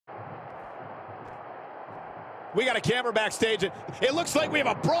We got a camera backstage. It looks like we have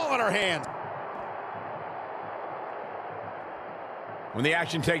a brawl on our hands. When the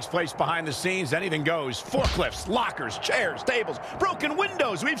action takes place behind the scenes, anything goes. Forklifts, lockers, chairs, tables, broken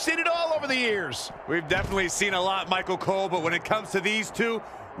windows. We've seen it all over the years. We've definitely seen a lot, Michael Cole, but when it comes to these two,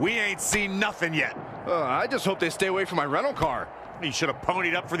 we ain't seen nothing yet. I just hope they stay away from my rental car. You should have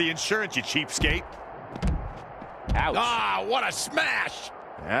ponied up for the insurance, you cheapskate. Ouch. Ah, what a smash!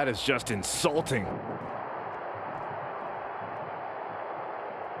 That is just insulting.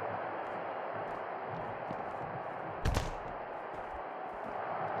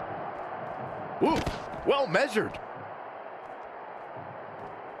 Ooh, well measured.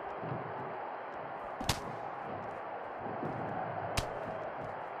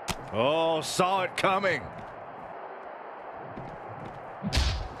 Oh, saw it coming.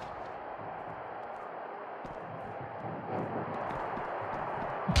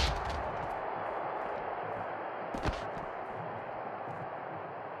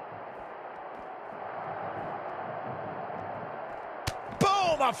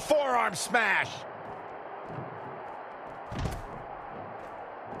 Boom, a forearm smash.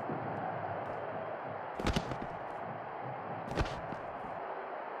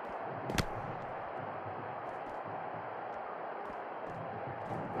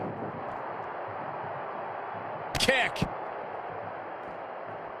 Kick.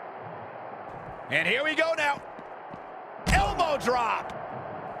 And here we go now. Elbow drop.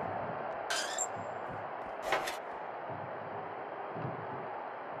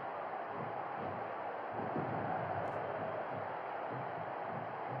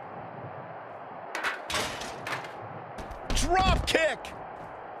 Drop kick.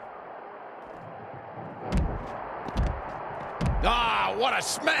 Ah, what a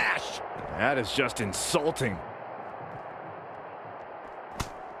smash. That is just insulting.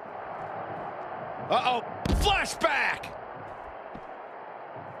 Uh-oh, flashback!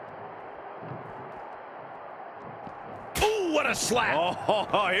 Ooh, what a slap!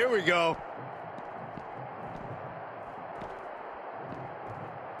 Oh, here we go.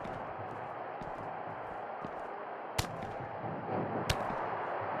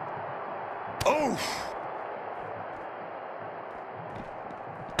 Oof!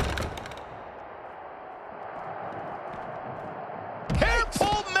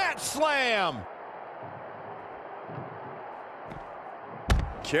 Careful mat slam!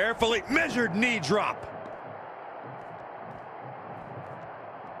 Carefully measured knee drop.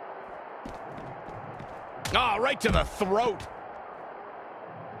 Ah, right to the throat.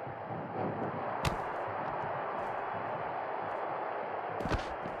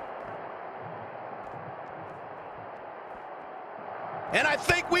 And I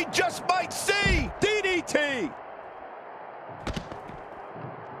think we just might see DDT.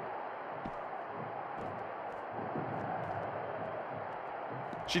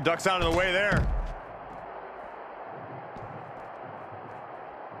 She ducks out of the way there.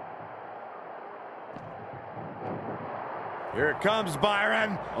 Here it comes,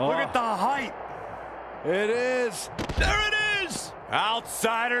 Byron. Oh. Look at the height. It is. There it is.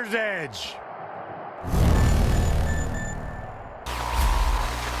 Outsider's edge.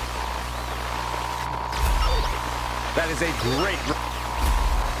 That is a great.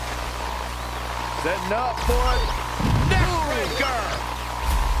 Setting up for it. Neckbreaker.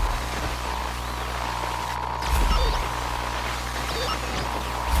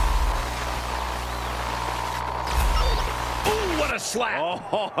 Ooh, what a slap.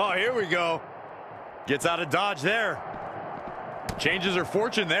 Oh, here we go. Gets out of dodge there. Changes her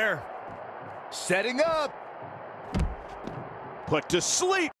fortune there. Setting up. Put to sleep.